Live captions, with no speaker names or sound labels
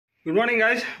Good morning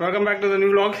guys, welcome back to the new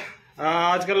vlog.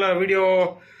 आजकल video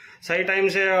सही time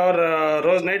से और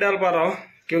रोज़ नहीं डाल पा रहा हूँ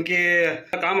क्योंकि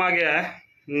काम आ गया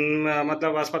है।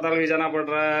 मतलब अस्पताल भी जाना पड़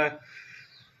रहा है,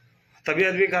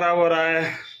 तबीयत भी ख़राब हो रहा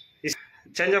है,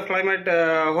 चेंज ऑफ क्लाइमेट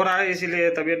हो रहा है, इसीलिए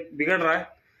तबीयत बिगड़ रहा है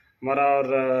हमारा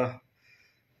और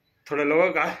थोड़े लोगों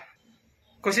का।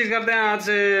 कोशिश करते हैं आज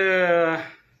से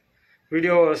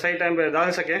वीडियो सही टाइम पे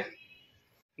डाल सके।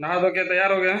 नहा धो के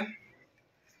तैयार हो गए हैं,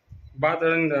 bath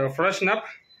and freshen up.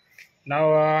 Now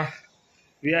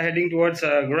we are heading towards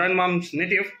grandmom's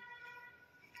native.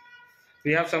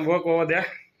 We have some work over there.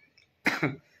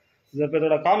 उधर पे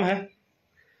थोड़ा काम है,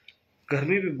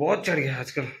 गर्मी भी बहुत चढ़ गया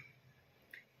आजकल।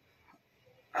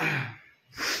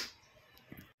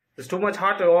 It's too much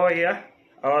hot over here.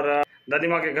 और दादी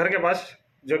माँ के घर के पास,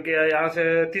 जो कि यहाँ से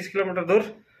 30 किलोमीटर दूर,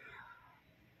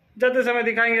 जाते समय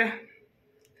दिखाएंगे।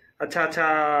 अच्छा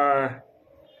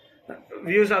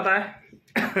व्यूज आता है।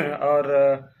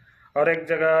 और एक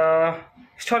जगह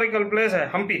हिस्टोरिकल प्लेस है,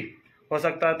 हम्पी, हो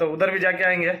सकता है तो उधर भी जाके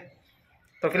आएंगे।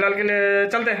 तो फिलहाल के लिए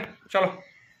चलते हैं,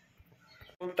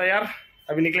 चलो तैयार,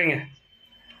 अभी निकलेंगे।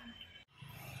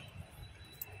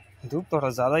 धूप थोड़ा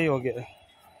ज़्यादा ही हो गया है।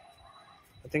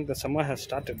 I think the summer has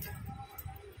started.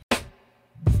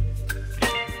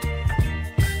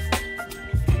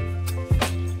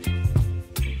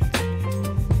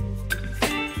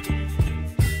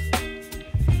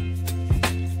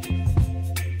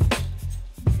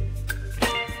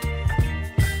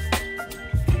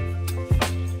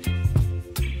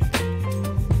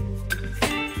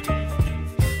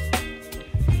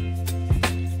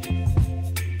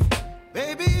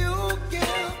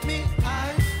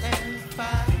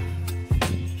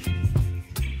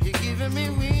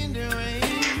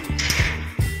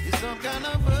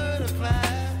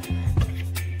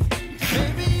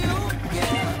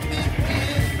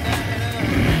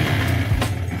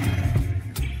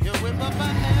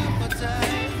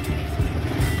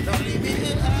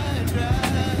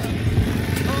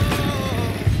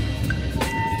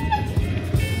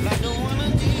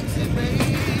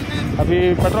 अभी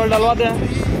पेट्रोल डलवाते हैं,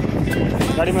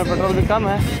 गाड़ी में पेट्रोल भी कम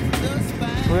है,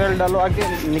 फ्यूल डलवा के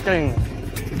निकलेंगे।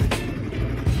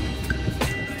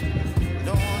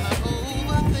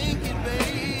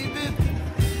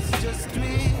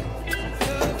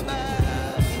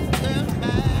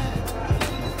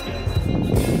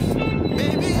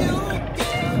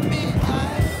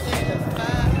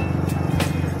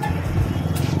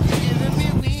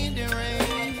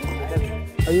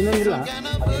 अभी नहीं मिला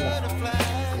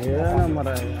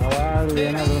मरा आवाज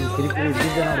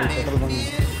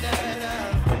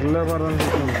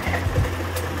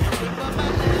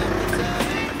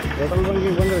पेट्रोल बंक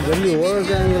बंद जल्दी हो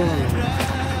जाएंगे।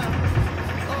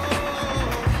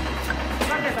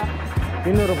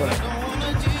 300 रुपये।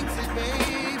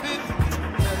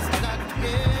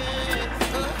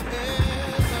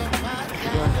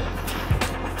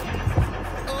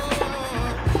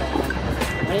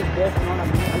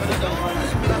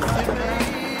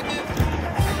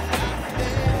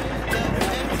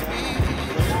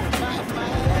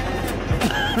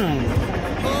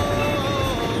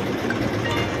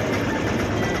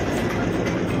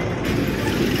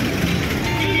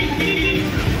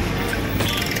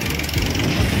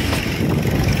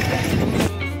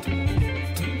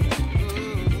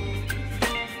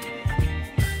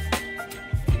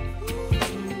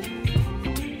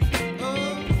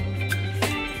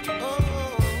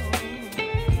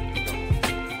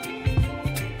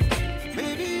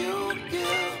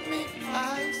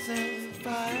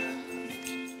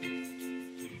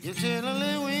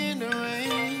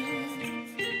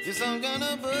 Some kind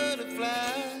of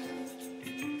butterfly,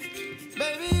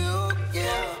 baby, you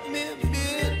give me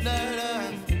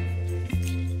midnight.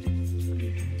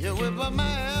 You whip up my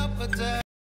appetite.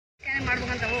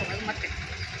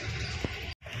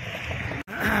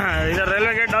 इधर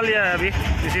रेलवे गेट डाल दिया है अभी,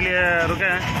 इसीलिए रुके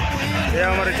हैं। ये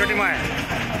हमारी छोटी माँ है,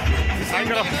 हाय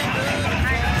करो।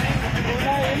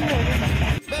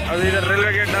 अभी इधर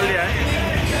रेलवे गेट डाल दिया है,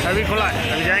 अभी खुला है,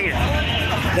 अभी जाएंगे,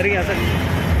 जरिए आ सकते।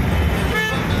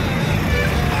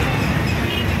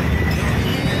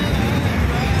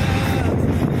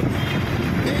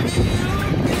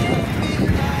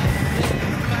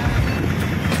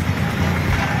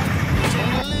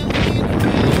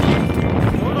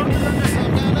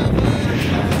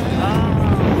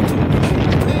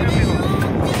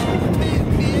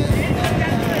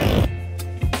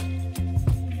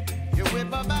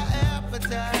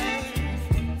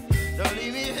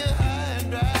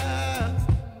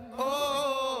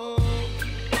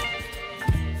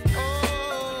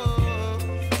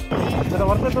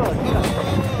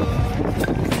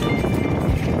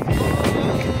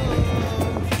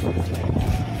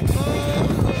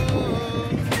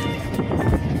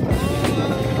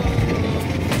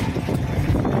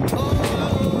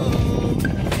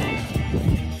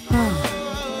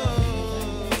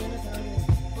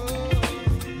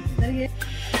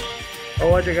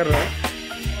 आवाज कर रहा है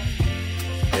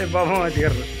ये बाबा आवाज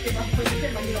कर रहा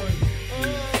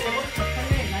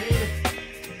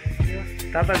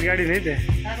ताताच गाडी नाही ते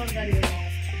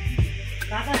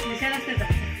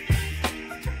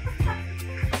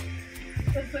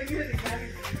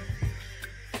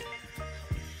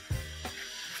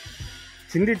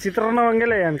चिंदी चित्रान्न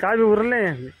गेले आणि काय बी उरले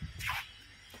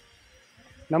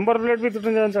नंबर प्लेट भी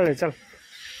तुटून जाऊन चालेल चल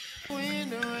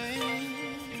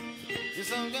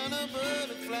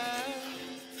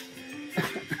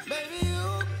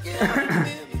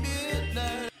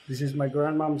This is my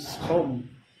grandmom's home.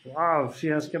 Wow, she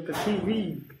has kept a TV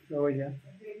over here.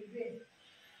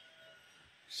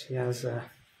 She has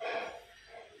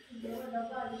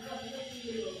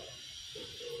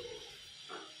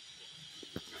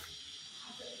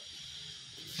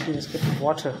kept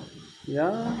water.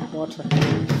 Yeah, water.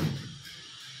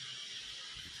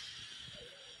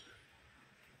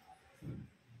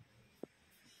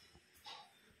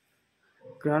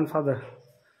 Grandfather,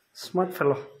 smart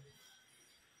fellow.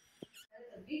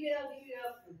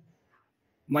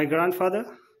 My grandfather,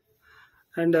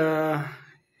 and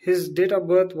his date of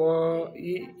birth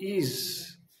is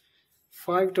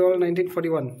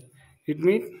 5/12/1941. It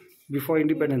means before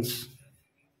independence,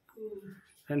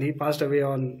 and he passed away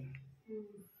on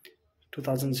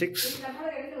 2006.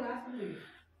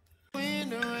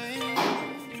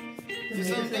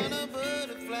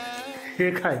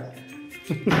 Hey, Kai.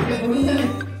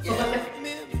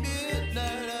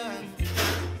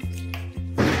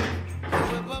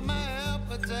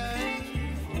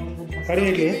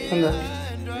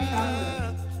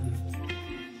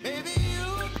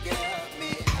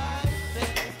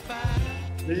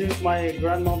 This is my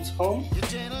grandmom's home.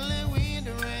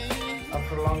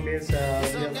 After long days, we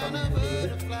have come to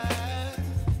visit.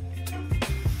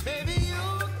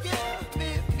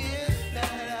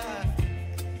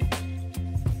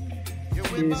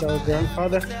 He is our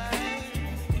grandfather.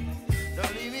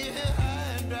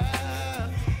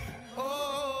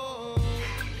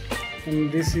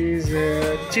 And this is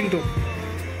Chintu.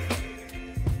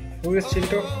 Who is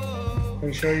Chintu?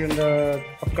 I'll show you in the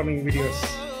upcoming videos.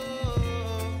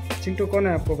 Chintu कौन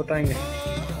है आपको बताएंगे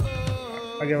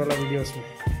आगे वाला videos में.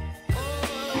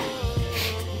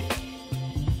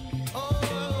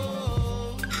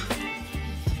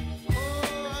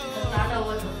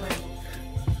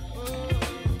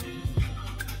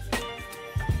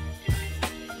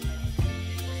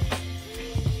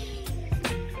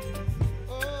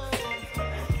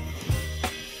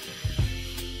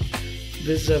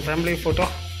 This family photo.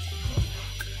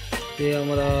 ये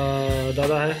हमारा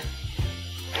दादा है,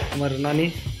 हमारे नानी,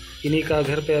 इन्हीं का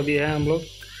घर पे अभी है हम लोग.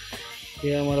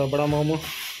 ये हमारा बड़ा मामू,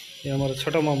 ये हमारा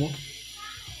छोटा मामू,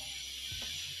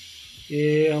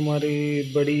 ये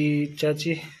हमारी बड़ी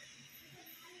चाची,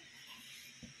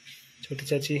 छोटी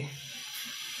चाची,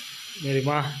 मेरी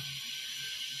माँ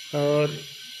और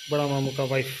बड़ा मामू का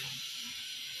वाइफ.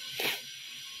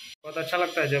 बहुत अच्छा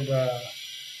लगता है जब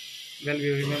when we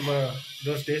remember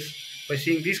those days by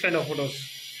seeing these kind of photos.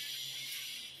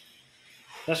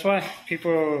 That's why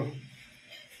people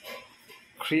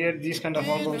create these kind of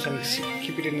albums and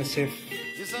keep it in a safe,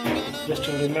 just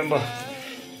to remember.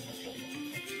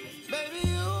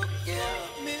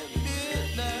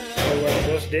 How were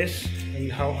those days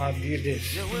and how are these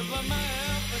days.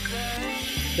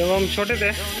 जब हम छोटे थे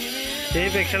यहीं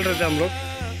पे खेल रहे थे हम लोग,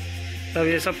 तब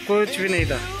ये सब कुछ भी नहीं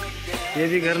था. ये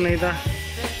भी घर नहीं था,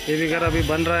 ये भी घर अभी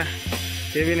बन रहा है,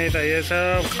 ये भी नहीं था. ये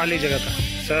सब खाली जगह था,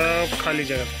 सब खाली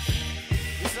जगह था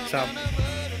सब.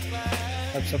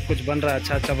 अब सब कुछ बन रहा है,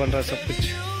 अच्छा अच्छा बन रहा है सब कुछ.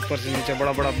 ऊपर से नीचे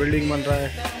बड़ा बड़ा बिल्डिंग बन रहा है.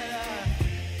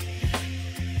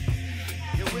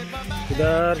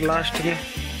 इधर लास्ट में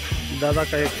दादा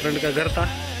का एक फ्रेंड का घर था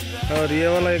और ये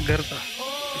वाला एक घर था.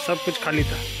 सब कुछ खाली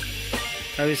था.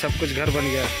 अभी सब कुछ घर बन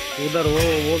गया. उधर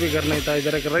वो भी घर नहीं था.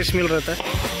 इधर एक राइस मिल रहता है,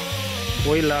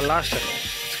 वही लास्ट है.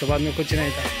 इसके बाद में कुछ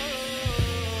नहीं था.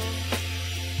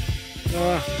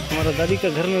 हमारा दादी का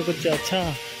घर में कुछ अच्छा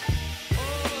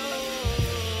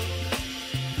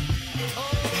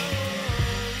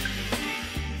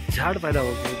झाड़ पैदा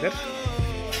हो गया. इधर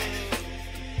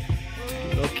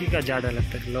लौकी का झाड़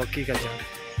लगता है, लौकी का झाड़.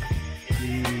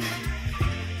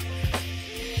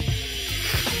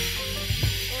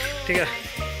 ठीक है,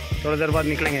 थोड़ी देर बाद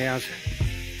निकलेंगे यहाँ से.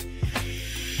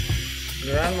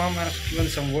 Grandmom has given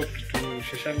some work to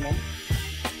Shashank mom.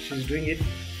 She's doing it.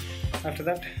 After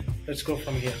that, let's go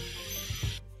from here.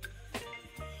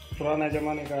 पुराना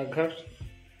जमाने का घर,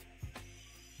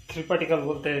 त्रिपाटिकल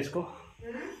बोलते हैं इसको.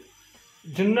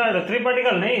 जुन्ना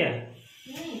त्रिपाटिकल नहीं है.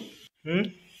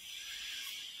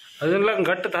 अजून लग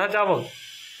घट्ट था जावं.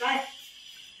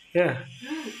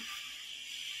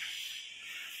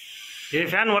 ये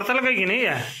फैन वर्तल का की नहीं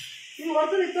है?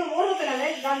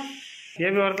 ये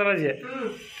भी वर्तल है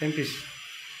 10 पीस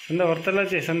संदा वर्तल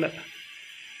है संदा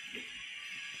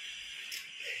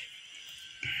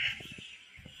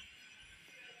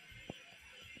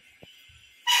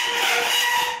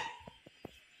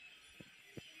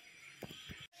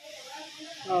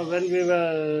when we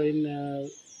were in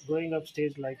growing up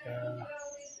stage, like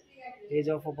age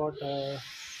of about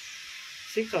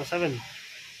 6 or 7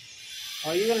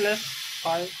 or even less,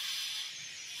 5,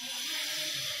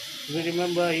 we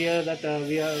remember here that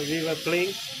we were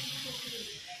playing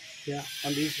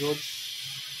on these roads,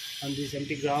 on these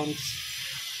empty grounds.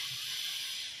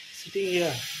 Sitting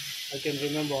here, I can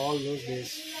remember all those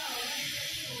days.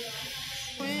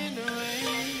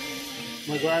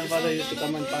 My grandfather used to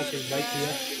come and park his bike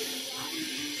here.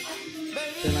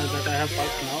 Then that I have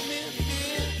parked now.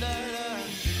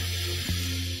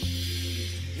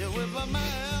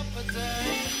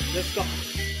 Let's go.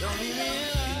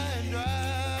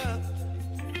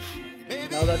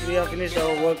 Now that we have finished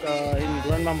our work in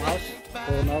grandmom house,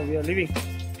 so now we are leaving.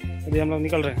 अभी हम लोग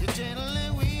निकल रहे हैं.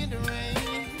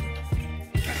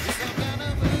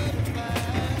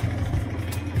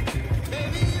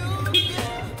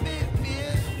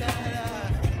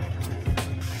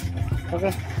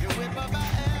 Okay.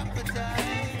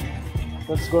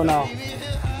 Let's go now.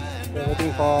 We're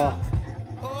waiting for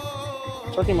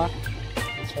Choti Ma.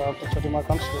 So after Choti Ma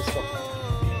comes, let's go.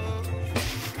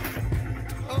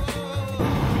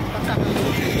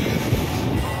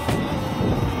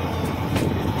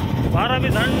 बाहर अभी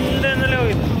ठंडे नले हो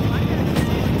गए.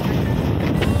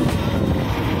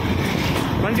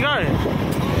 पंचगांव है,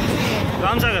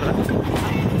 रामसागर है.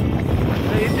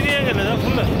 इतनी है ना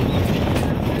फुल.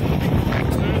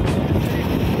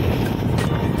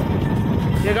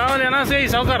 ये गाँव लेना से ही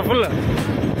सावकार फुल.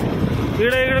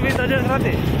 इकडे इकडे भी तजेच राहते.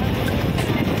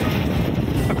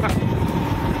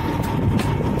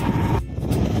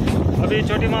 अभी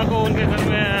छोटी माँ को उनके घर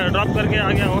में ड्रॉप करके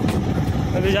आ गया हूँ.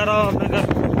 अभी जा रहा हूँ अपने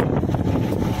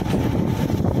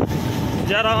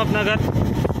घर.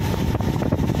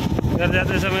 घर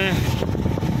जाते समय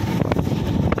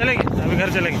चलेंगे. अभी घर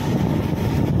चलेंगे.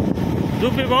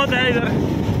 धूप भी बहुत है इधर.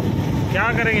 क्या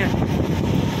करेंगे,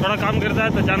 थोड़ा काम करता है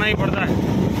तो जाना ही पड़ता है.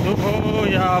 धूप हो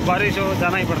या बारिश हो,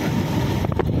 जाना ही पड़ता है.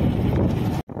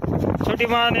 छोटी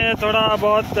माँ ने थोड़ा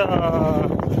बहुत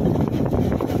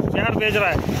प्यार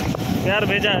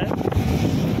भेजा है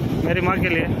मेरी माँ के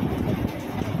लिए.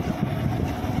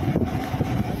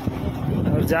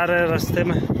 और जा रहे रास्ते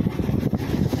में.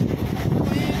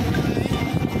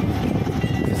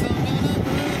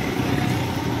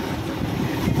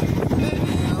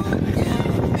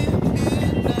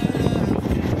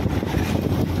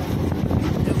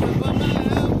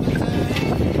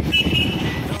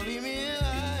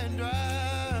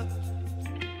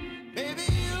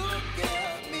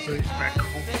 Back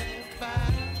home.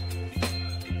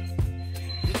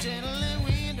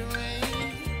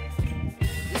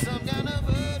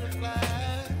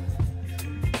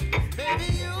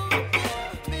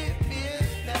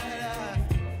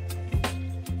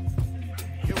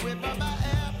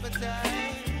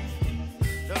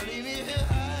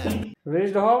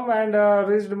 Reached home and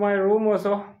reached my room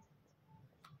also.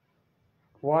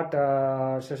 What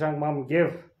Shashank mom gave,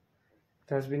 it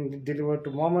has been delivered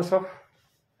to mom also.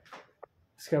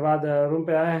 इसके बाद रूम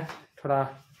पे आए, थोड़ा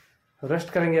रेस्ट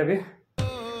करेंगे. अभी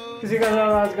इसी के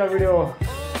साथ आज का वीडियो,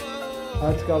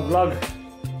 आज का व्लॉग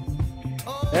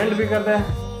एंड भी करते हैं.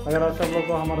 अगर आप सब लोग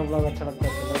को हमारा व्लॉग अच्छा लगता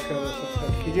है तो लाइक करिए,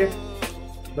 सब्सक्राइब कीजिए,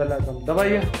 बेल आइकन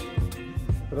दबाइए,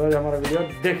 रोज हमारा वीडियो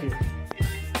देखिए.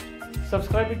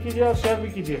 सब्सक्राइब भी कीजिए और शेयर भी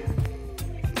कीजिए.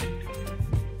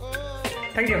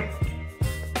 Thank you.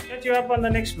 Catch you up on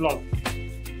the next vlog.